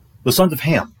The sons of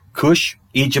Ham: Cush,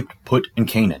 Egypt, Put, and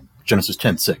Canaan. Genesis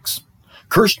 10:6.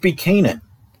 Cursed be Canaan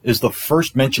is the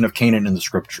first mention of Canaan in the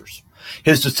scriptures.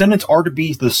 His descendants are to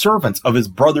be the servants of his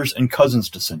brothers and cousins'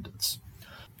 descendants.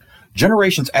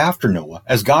 Generations after Noah,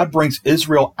 as God brings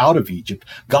Israel out of Egypt,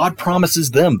 God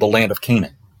promises them the land of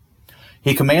Canaan.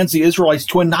 He commands the Israelites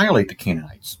to annihilate the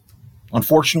Canaanites.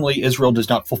 Unfortunately, Israel does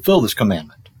not fulfill this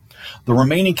commandment. The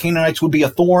remaining Canaanites would be a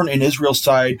thorn in Israel's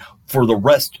side for the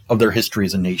rest of their history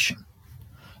as a nation.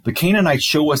 The Canaanites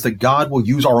show us that God will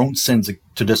use our own sins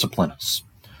to discipline us.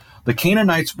 The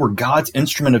Canaanites were God's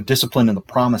instrument of discipline in the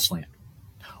Promised Land.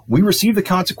 We receive the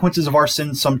consequences of our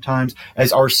sins sometimes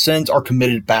as our sins are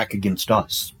committed back against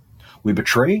us. We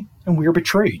betray and we are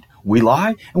betrayed. We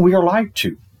lie and we are lied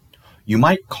to. You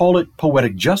might call it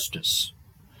poetic justice,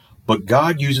 but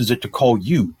God uses it to call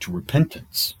you to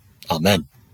repentance. Amen.